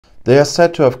They are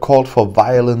said to have called for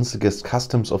violence against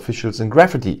customs officials and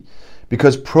graffiti,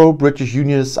 because pro-British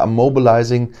unionists are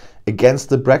mobilizing against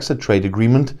the Brexit trade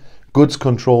agreement. Goods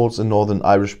controls in Northern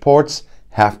Irish ports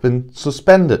have been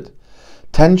suspended.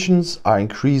 Tensions are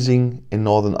increasing in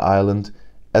Northern Ireland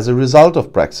as a result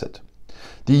of Brexit.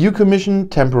 The EU Commission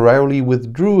temporarily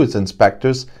withdrew its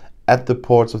inspectors at the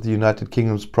ports of the United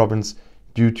Kingdom's province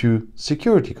due to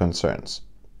security concerns.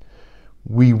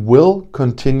 We will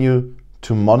continue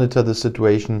to monitor the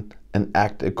situation and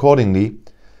act accordingly,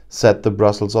 said the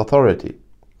Brussels authority.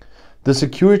 The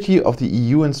security of the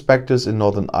EU inspectors in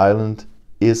Northern Ireland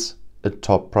is a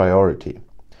top priority.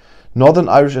 Northern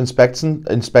Irish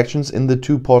inspections in the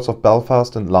two ports of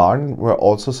Belfast and Larne were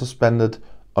also suspended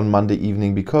on Monday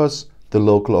evening because the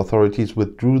local authorities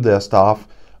withdrew their staff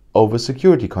over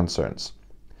security concerns.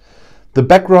 The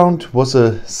background was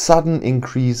a sudden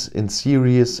increase in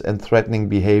serious and threatening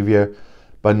behavior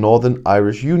by Northern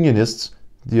Irish Unionists,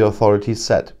 the authorities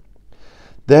said.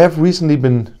 There have recently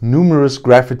been numerous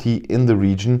graffiti in the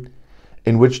region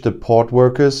in which the port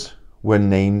workers were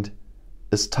named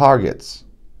as targets.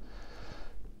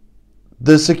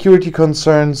 The security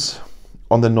concerns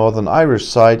on the Northern Irish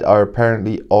side are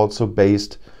apparently also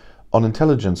based on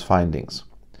intelligence findings.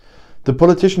 The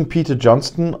politician Peter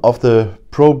Johnston of the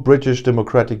pro-British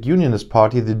Democratic Unionist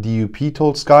Party, the DUP,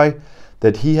 told Sky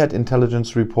that he had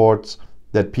intelligence reports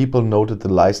that people noted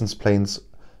the license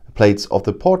plates of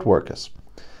the port workers.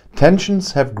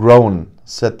 Tensions have grown,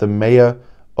 said the mayor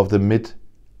of the Mid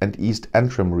and East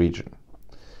Antrim region.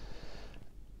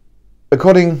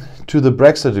 According to the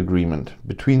Brexit agreement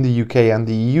between the UK and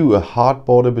the EU, a hard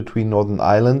border between Northern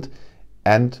Ireland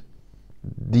and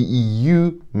the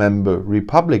EU member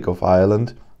Republic of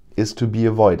Ireland is to be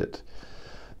avoided.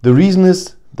 The reason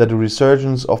is that a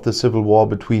resurgence of the civil war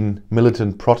between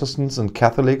militant Protestants and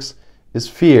Catholics is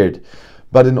feared,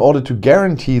 but in order to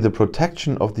guarantee the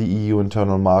protection of the EU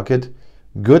internal market,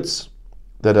 goods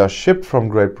that are shipped from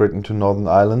Great Britain to Northern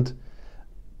Ireland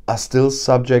are still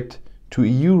subject to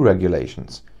EU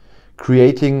regulations,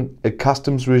 creating a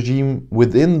customs regime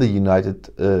within the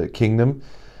United Kingdom,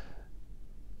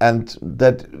 and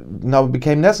that now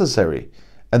became necessary.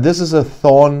 And this is a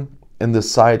thorn in the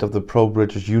side of the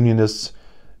pro-British Unionists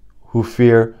who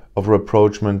fear of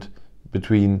rapprochement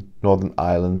between Northern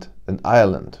Ireland and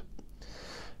Ireland.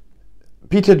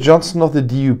 Peter Johnston of the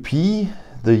DUP,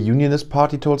 the Unionist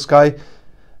Party, told Sky,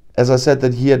 as I said,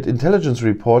 that he had intelligence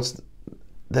reports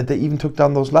that they even took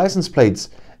down those license plates,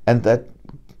 and that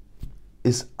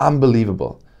is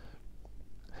unbelievable.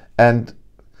 And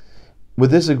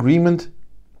with this agreement,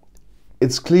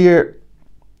 it's clearly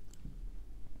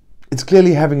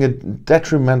having a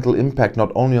detrimental impact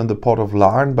not only on the port of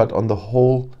Larne but on the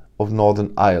whole of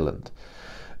Northern Ireland.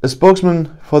 A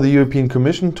spokesman for the European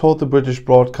Commission told the British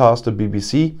broadcaster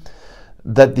BBC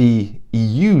that the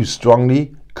EU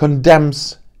strongly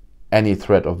condemns any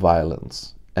threat of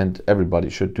violence, and everybody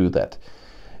should do that.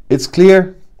 It's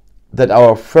clear that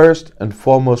our first and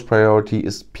foremost priority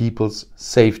is people's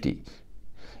safety.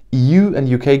 EU and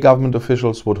UK government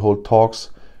officials would hold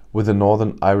talks with the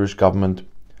Northern Irish government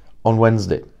on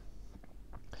Wednesday.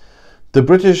 The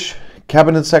British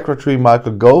Cabinet Secretary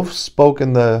Michael Gove spoke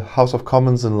in the House of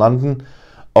Commons in London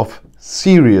of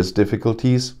serious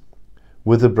difficulties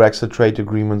with the Brexit trade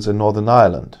agreements in Northern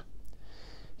Ireland.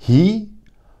 He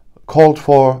called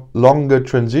for longer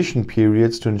transition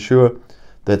periods to ensure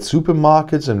that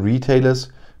supermarkets and retailers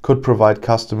could provide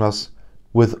customers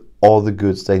with all the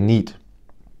goods they need.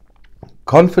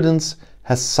 Confidence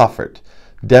has suffered,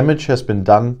 damage has been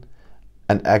done,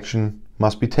 and action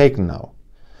must be taken now.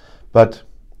 But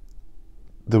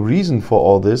the reason for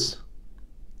all this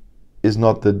is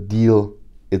not the deal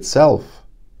itself.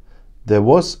 There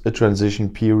was a transition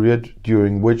period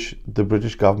during which the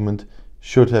British government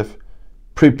should have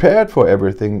prepared for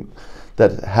everything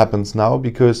that happens now,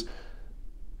 because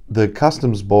the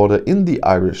customs border in the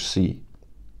Irish Sea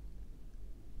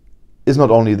is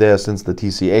not only there since the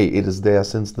TCA, it is there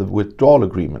since the withdrawal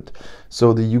agreement.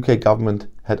 So the UK government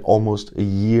had almost a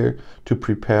year to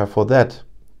prepare for that,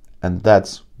 and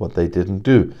that's what they didn't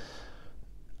do.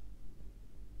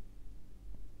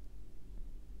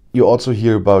 You also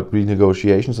hear about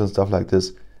renegotiations and stuff like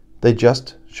this. They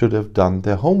just should have done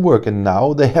their homework, and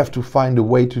now they have to find a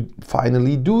way to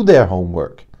finally do their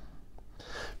homework.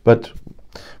 But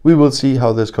we will see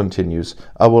how this continues.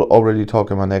 I will already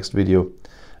talk in my next video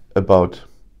about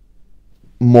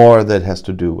more that has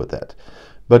to do with that.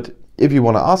 But if you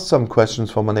want to ask some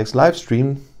questions for my next live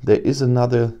stream, there is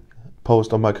another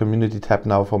post on my community tab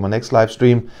now for my next live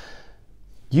stream.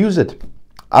 Use it.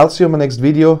 I'll see you in my next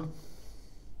video.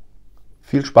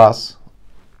 Viel Spaß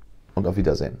und auf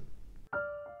Wiedersehen.